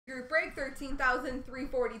group break,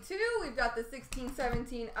 13,342. We've got the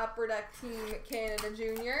 16-17 Upper Deck Team Canada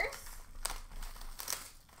Juniors.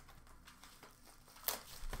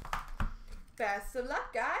 Best of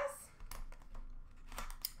luck, guys.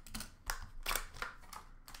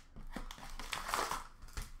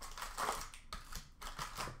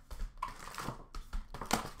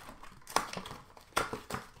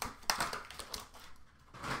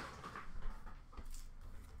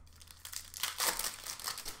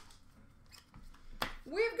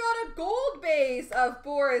 We've got a gold base of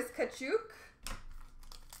Boris Kachuk.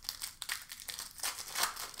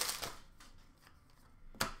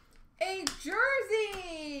 A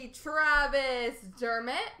jersey, Travis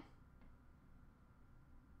Dermott.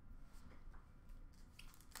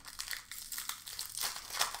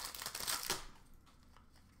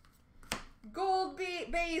 Gold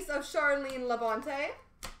base of Charlene Labonte.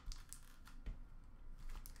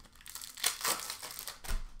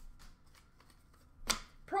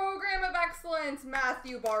 Program of Excellence,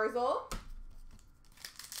 Matthew Barzal.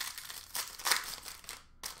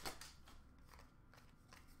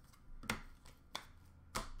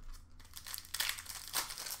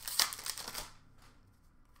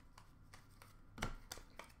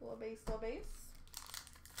 Little base.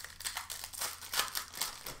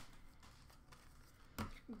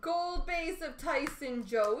 Gold base of Tyson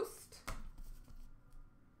Jost.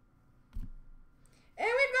 And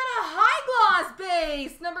we've got a high gloss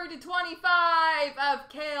base, number /25 of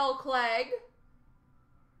Kale Clegg.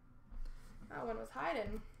 That one was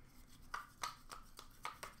hiding.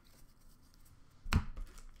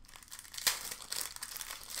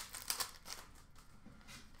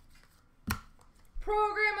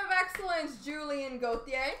 Program of Excellence, Julien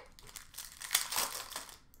Gauthier.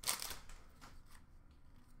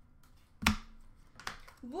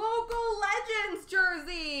 Local Legends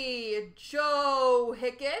jersey, Joe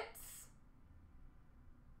Hicketts.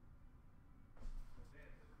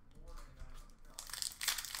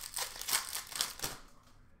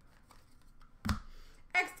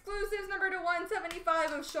 Exclusives number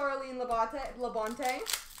 /175 of Charlene Labonte.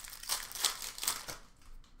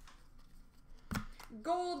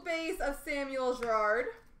 Gold base of Samuel Girard.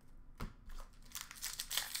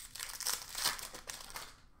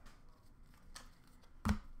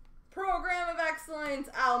 Program of Excellence,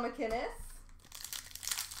 Al McInnes.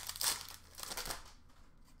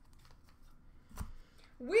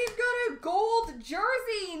 We've got a gold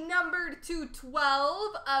jersey, numbered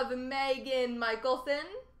 /12 of Megan Michelson.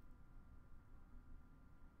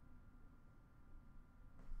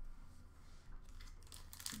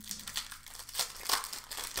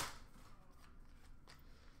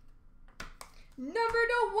 Number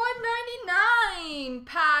 /199,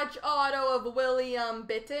 patch auto of William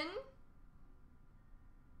Bitton.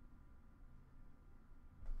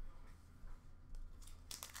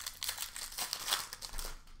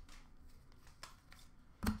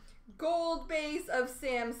 Gold base of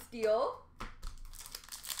Sam Steele.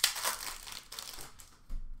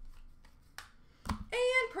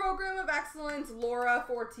 And Program of Excellence, Laura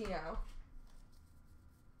Fortino.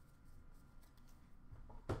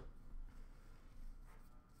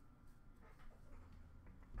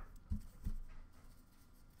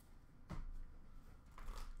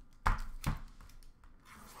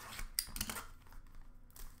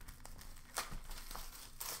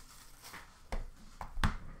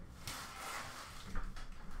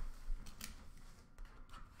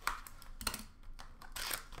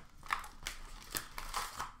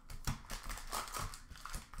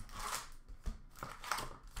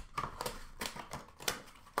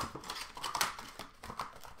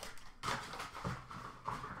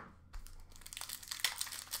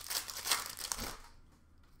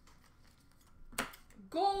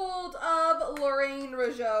 Gold of Lorianne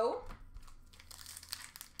Rougeau.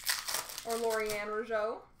 Or Lorianne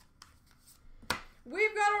Rougeau.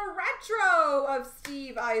 We've got a retro of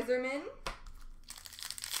Steve Yzerman.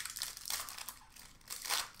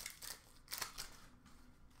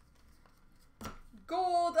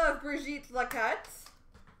 Gold of Brigitte Laquette.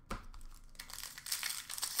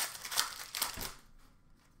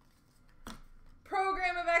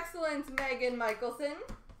 Program of Excellence, Megan Michelson.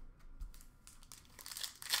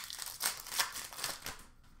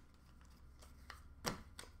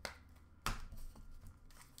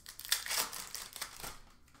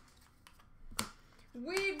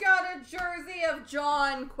 We've got a jersey of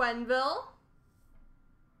John Quenneville.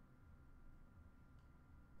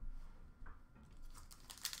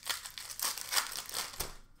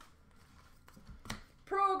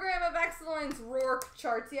 Program of Excellence, Rourke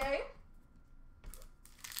Chartier.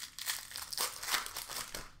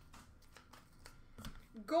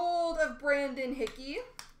 Gold of Brandon Hickey.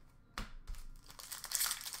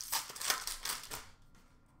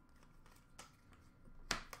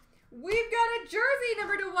 We've got a jersey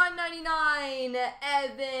number to 199,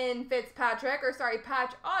 Evan Fitzpatrick. Or sorry,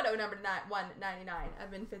 patch auto number to 199,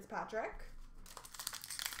 Evan Fitzpatrick.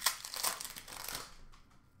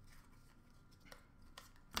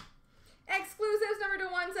 Exclusives number to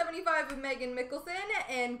 175 of Megan Mickelson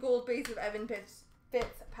and gold base of Evan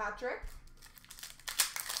Fitzpatrick.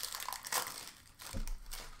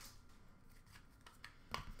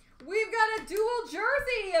 We've got a dual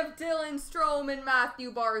jersey of Dylan Strome and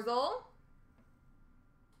Matthew Barzal.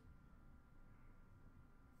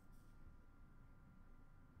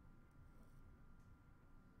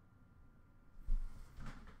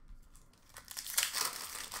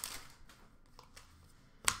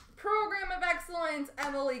 Program of Excellence,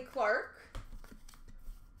 Emily Clark.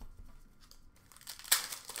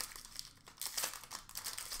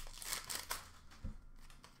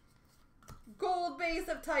 Gold base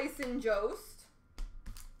of Tyson Jost.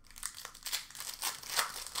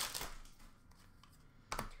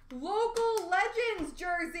 Local Legends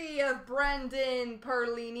jersey of Brendan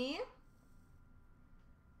Perlini.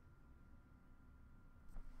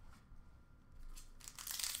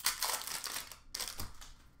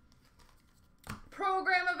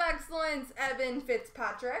 Program of Excellence, Evan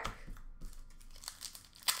Fitzpatrick.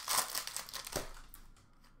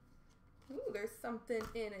 Ooh, there's something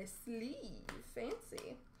in a sleeve.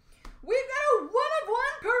 Fancy. We've got a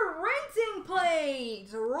one-of-one printing plate.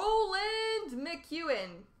 Roland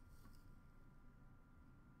McEwen.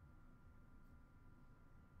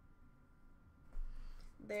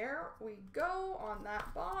 There we go on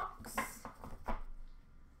that box.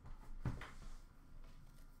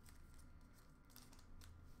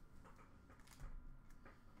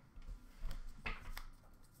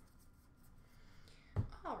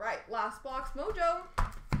 All right, last box mojo.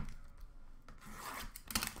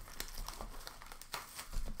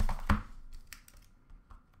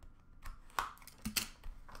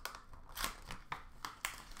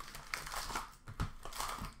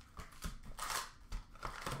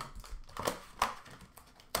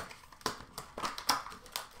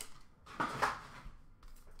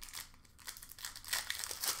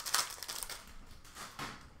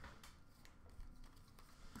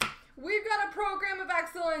 We've got a Program of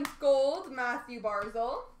Excellence gold, Matthew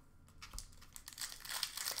Barzal.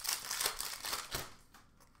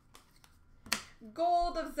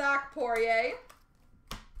 Gold of Zach Poirier.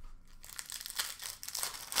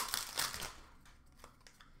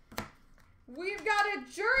 We've got a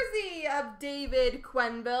jersey of David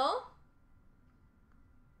Quenneville.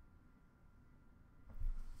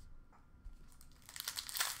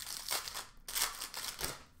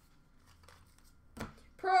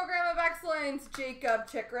 Program of Excellence, Jacob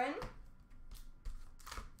Chikrin.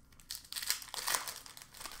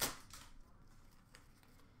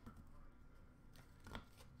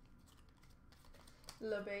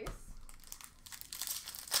 LeBase.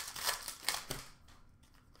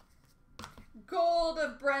 Gold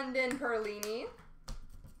of Brendan Perlini.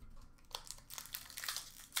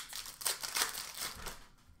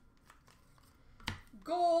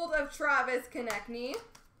 Gold of Travis Konechny.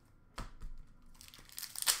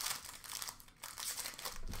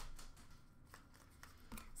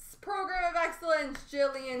 Program of Excellence,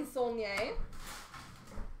 Jillian Saulnier.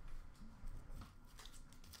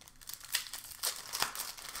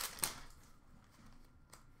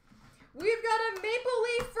 We've got a Maple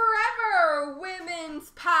Leaf Forever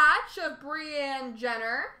women's patch of Brianne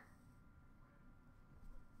Jenner.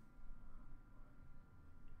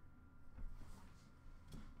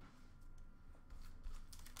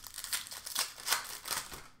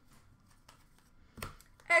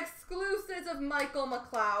 Exclusives of Michael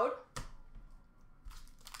McLeod.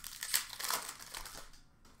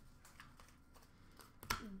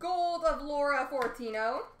 Gold of Laura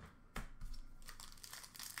Fortino.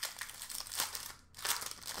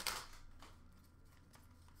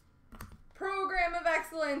 Program of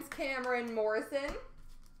Excellence, Cameron Morrison.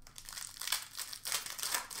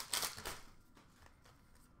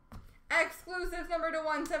 Exclusives number to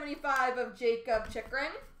 175 of Jacob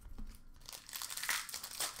Chikrin.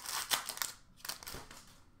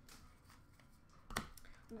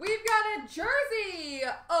 We've got a jersey,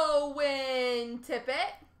 Owen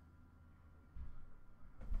Tippett.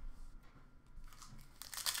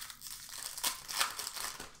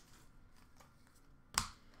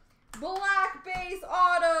 Black base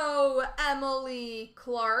auto, Emily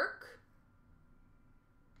Clark.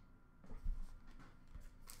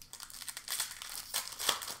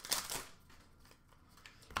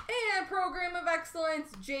 And Program of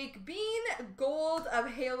Excellence, Jake Bean. Gold of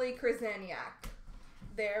Haley Krasaniak.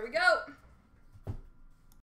 There we go.